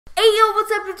Hey yo,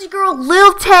 what's up? It's your girl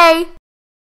Lil Tay.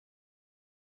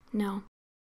 No.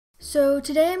 So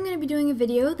today I'm going to be doing a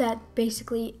video that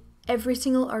basically every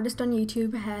single artist on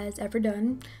YouTube has ever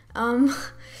done.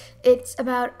 It's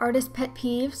about artist pet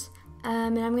peeves,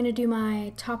 and I'm going to do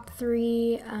my top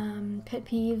 3 pet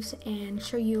peeves and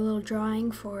show you a little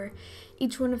drawing for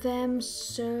each one of them.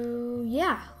 So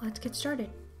yeah, let's get started.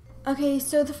 Okay,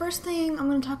 so the first thing I'm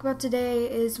going to talk about today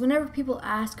is whenever people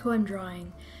ask who I'm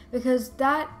drawing, because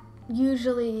that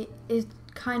usually is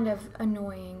kind of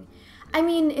annoying. I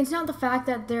mean, it's not the fact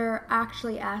that they're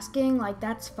actually asking, like,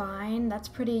 that's fine, that's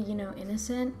pretty,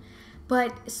 innocent,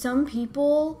 but some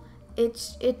people,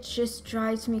 it just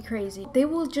drives me crazy. They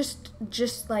will just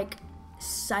like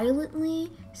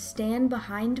silently stand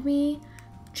behind me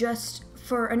just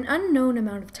for an unknown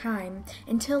amount of time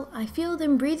until I feel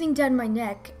them breathing down my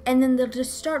neck, and then they'll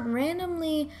just start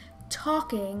randomly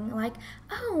talking like,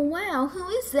 oh wow, who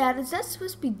is that? Is that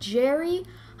supposed to be Jerry?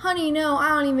 Honey, no, I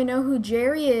don't even know who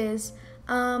Jerry is.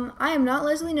 I am not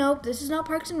Leslie Knope. This is not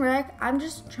Parks and Rec. I'm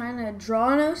just trying to draw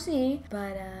an OC.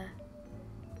 But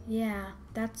yeah,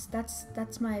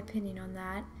 that's my opinion on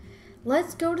that.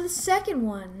 Let's go to the second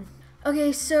one.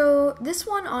 Okay, so this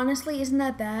one honestly isn't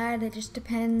that bad. It just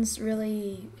depends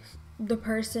really the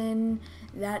person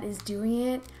that is doing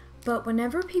it. But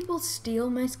whenever people steal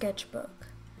my sketchbook,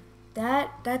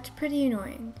 that's pretty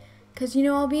annoying. Cause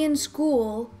I'll be in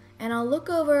school and I'll look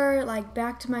over like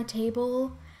back to my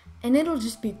table and it'll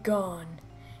just be gone.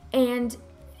 And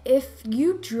if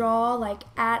you draw like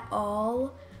at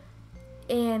all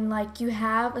and like you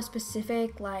have a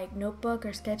specific like notebook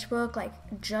or sketchbook like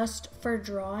just for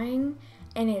drawing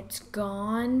and it's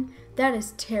gone, that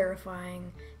is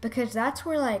terrifying, because that's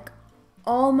where like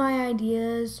all my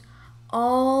ideas,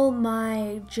 all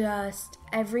my just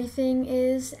everything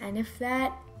is, and if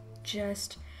that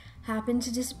just happened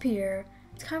to disappear,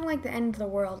 it's kind of like the end of the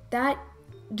world. That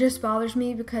just bothers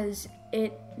me because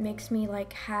it makes me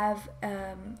like have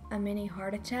a mini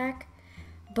heart attack.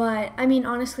 But I mean,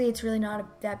 honestly, it's really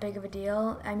not that big of a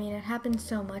deal. I mean, it happens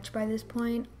so much by this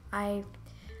point. I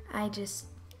don't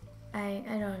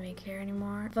even care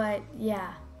anymore. But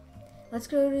yeah, let's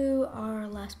go to our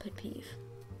last pet peeve.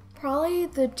 Probably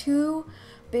the 2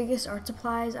 biggest art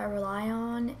supplies I rely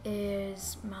on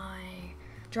is my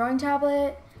drawing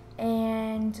tablet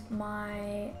and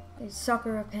my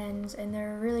Sakura pens, and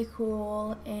they're really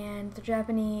cool and they're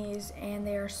Japanese and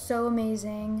they are so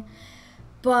amazing,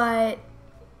 but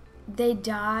they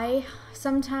die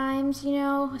sometimes,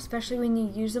 especially when you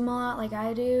use them a lot like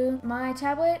I do. My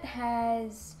tablet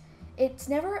it's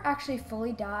never actually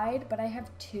fully died, but I have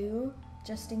 2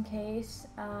 just in case.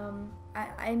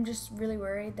 I'm just really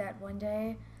worried that one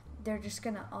day they're just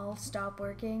gonna all stop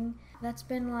working. That's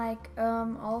been like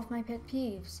all of my pet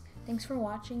peeves. Thanks for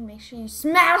watching. Make sure you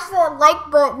smash that like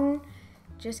button.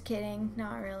 Just kidding,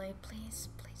 not really. Please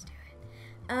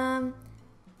do it.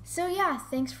 So yeah,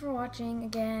 thanks for watching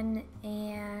again,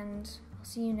 and I'll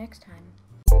see you next time.